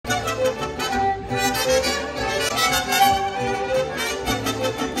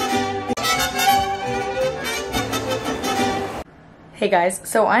Hey guys,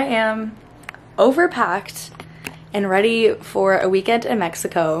 so I am overpacked and ready for a weekend in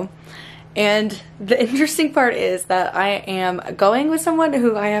Mexico. And the interesting part is that I am going with someone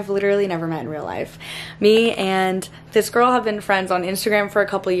who I have literally never met in real life. Me and this girl have been friends on Instagram for a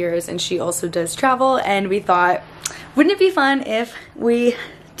couple years, and she also does travel, and we thought, wouldn't it be fun if we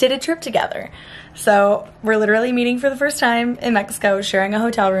did a trip together? So we're literally meeting for the first time in Mexico, sharing a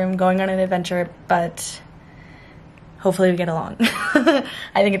hotel room, going on an adventure, but hopefully we get along. I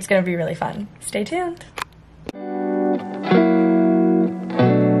think it's gonna be really fun. Stay tuned.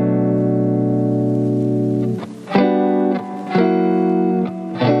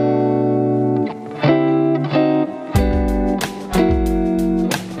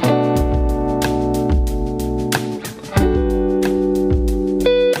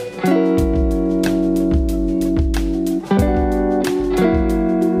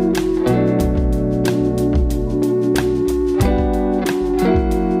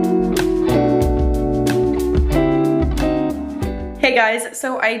 Hey guys,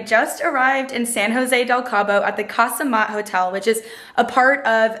 so I just arrived in San Jose del Cabo at the Casa Mat Hotel, which is a part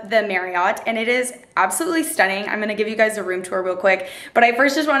of the Marriott, and it is absolutely stunning. I'm gonna give you guys a room tour real quick, but I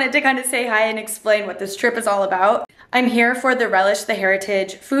first just wanted to kind of say hi and explain what this trip is all about. I'm here for the Relish the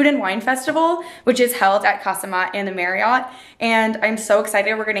Heritage Food and Wine Festival, which is held at Casa Mat and the Marriott, and I'm so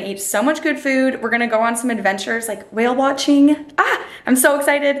excited. We're gonna eat so much good food. We're gonna go on some adventures like whale watching. I'm so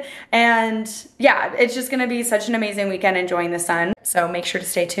excited, and yeah, it's just gonna be such an amazing weekend enjoying the sun. So make sure to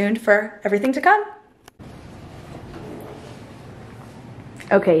stay tuned for everything to come.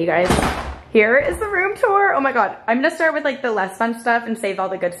 Okay, you guys, here is the room tour. Oh my God, I'm gonna start with like the less fun stuff and save all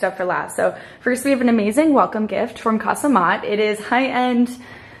the good stuff for last. So first we have an amazing welcome gift from Casa Mat. It is high-end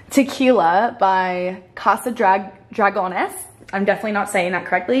tequila by Casa Dragones. I'm definitely not saying that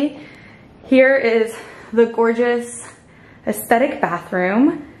correctly. Here is the gorgeous aesthetic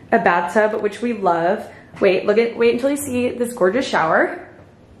bathroom, a bathtub, which we love. Wait until you see this gorgeous shower.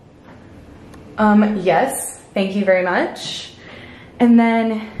 Yes, thank you very much. And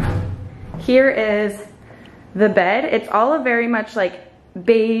then here is the bed. It's all a very much like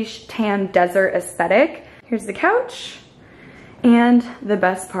beige tan desert aesthetic. Here's the couch. And the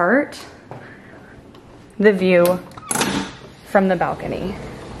best part, the view from the balcony.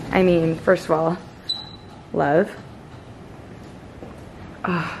 I mean, first of all, love.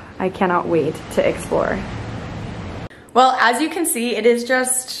 Oh, I cannot wait to explore. Well, as you can see, it is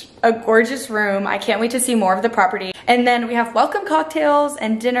just a gorgeous room. I can't wait to see more of the property. And then we have welcome cocktails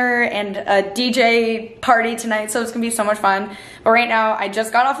and dinner and a DJ party tonight, so it's gonna be so much fun. But right now, I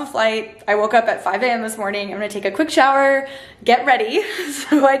just got off a flight. I woke up at 5 a.m. this morning. I'm gonna take a quick shower, get ready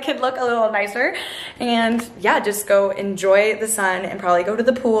so I can look a little nicer, and yeah, just go enjoy the sun and probably go to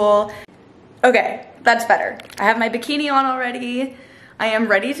the pool. Okay, that's better. I have my bikini on already. I am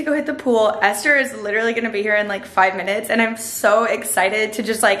ready to go hit the pool. Esther is literally gonna be here in like 5 minutes, and I'm so excited to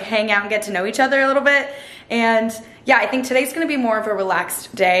just like hang out and get to know each other a little bit. And yeah, I think today's gonna be more of a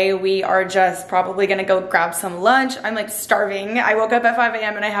relaxed day. We are just probably gonna go grab some lunch. I'm like starving. I woke up at 5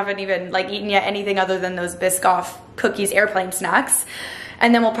 a.m. and I haven't even like eaten yet anything other than those Biscoff cookies airplane snacks.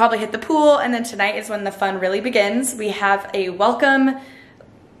 And then we'll probably hit the pool, and then tonight is when the fun really begins. We have a welcome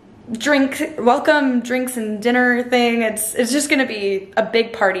drinks and dinner thing. It's just gonna be a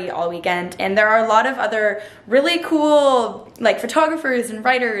big party all weekend, and there are a lot of other really cool like photographers and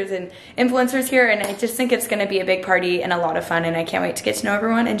writers and influencers here, and I just think it's gonna be a big party and a lot of fun, and I can't wait to get to know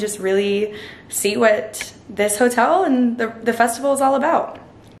everyone and just really see what this hotel and the festival is all about.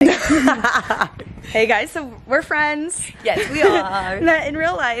 Hey guys, so we're friends. Yes, we are. Met in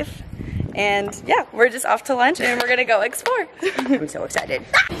real life, and yeah, we're just off to lunch and we're gonna go explore. I'm so excited.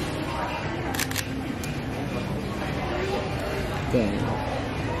 Dang.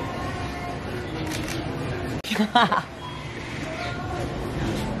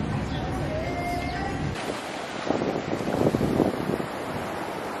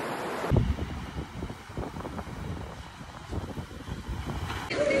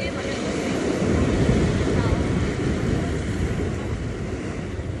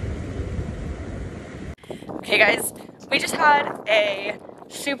 Okay guys, we just had a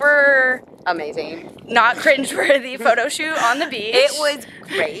super Amazing. not cringeworthy photo shoot on the beach. It was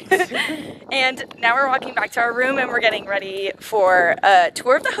great. And now we're walking back to our room and we're getting ready for a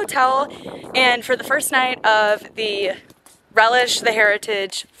tour of the hotel and for the first night of the Relish the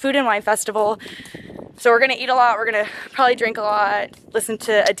Heritage Food and Wine Festival. So we're gonna eat a lot, we're gonna probably drink a lot, listen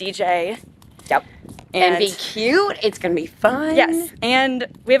to a DJ. Yep. And be cute. It's gonna be fun. Yes, and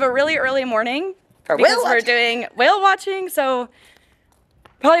we have a really early morning for because whale we're watching. doing whale watching, so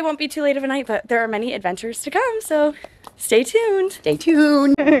probably won't be too late of a night, but there are many adventures to come, so Stay tuned. Stay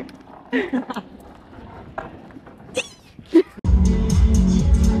tuned.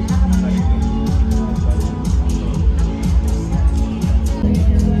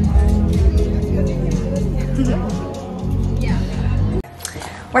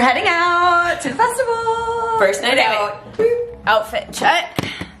 We're heading out to the festival. First night out. Outfit check.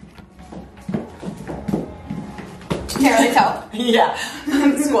 Can't really tell. Yeah.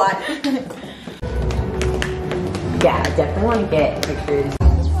 Squat. Yeah, I definitely want to get pictures.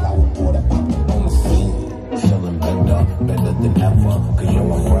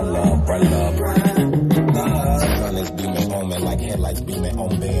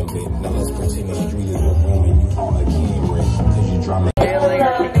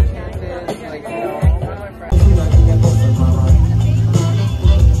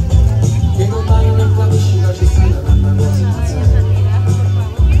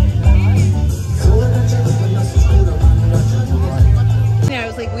 I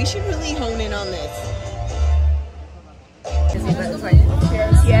was like, we should really hone in on this.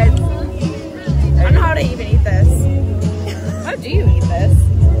 Yes. I don't know how to even eat this. How do you eat this?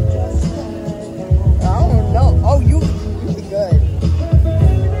 I don't know. Oh, you really good.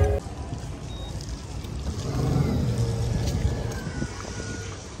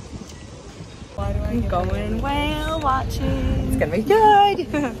 I'm going whale watching. It's gonna be good.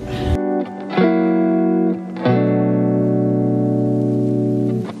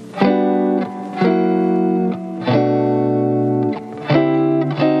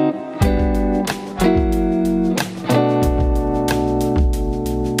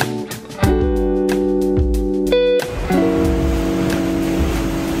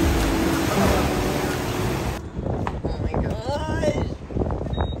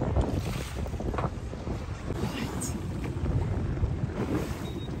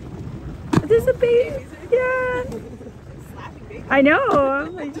 There's a baby. Yeah. I know.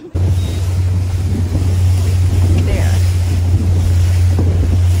 There.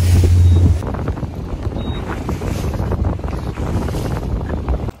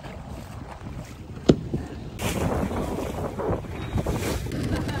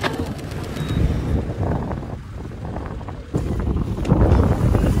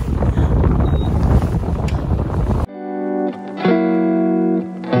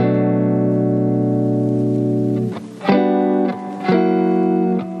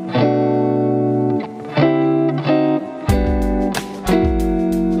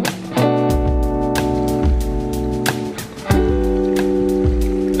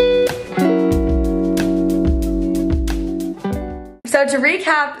 So to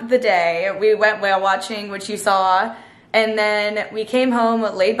recap the day, we went whale watching, which you saw, and then we came home,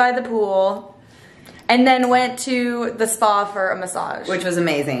 laid by the pool, and then went to the spa for a massage. Which was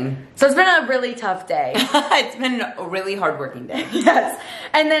amazing. So it's been a really tough day. It's been a really hard-working day. Yes.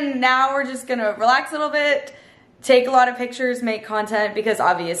 And then now we're just gonna relax a little bit, take a lot of pictures, make content, because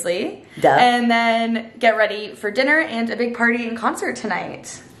obviously. Duh. And then get ready for dinner and a big party and concert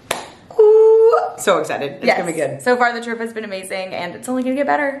tonight. Ooh, so excited. It's gonna be good. So far the trip has been amazing and it's only gonna get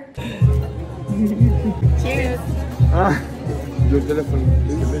better. Cheers.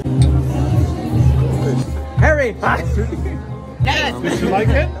 Harry! Yes. Did you like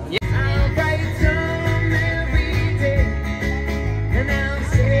it?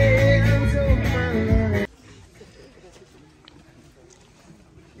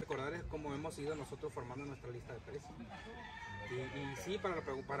 Recordar es cómo hemos ido nosotros formando nuestra lista de precios. Y sí, para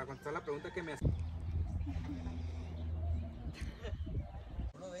contestar la pregunta que me hacía.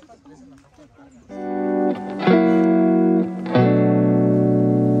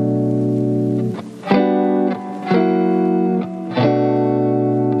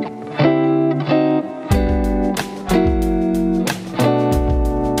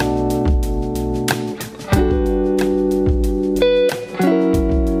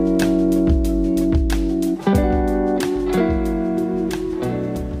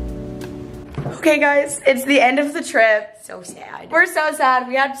 Okay guys, it's the end of the trip. So sad. We're so sad.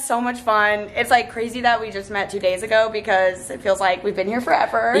 We had so much fun. It's like crazy that we just met 2 days ago because it feels like we've been here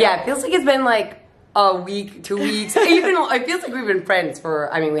forever. Yeah, it feels like it's been like a week, 2 weeks. Even it feels like we've been friends for,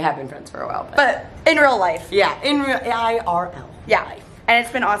 I mean, we have been friends for a while. But in real life. Yeah, in real IRL. Yeah. And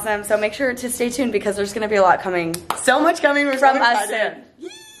it's been awesome. So make sure to stay tuned because there's going to be a lot coming So much coming from us soon.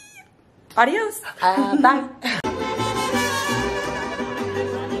 Adios. Bye.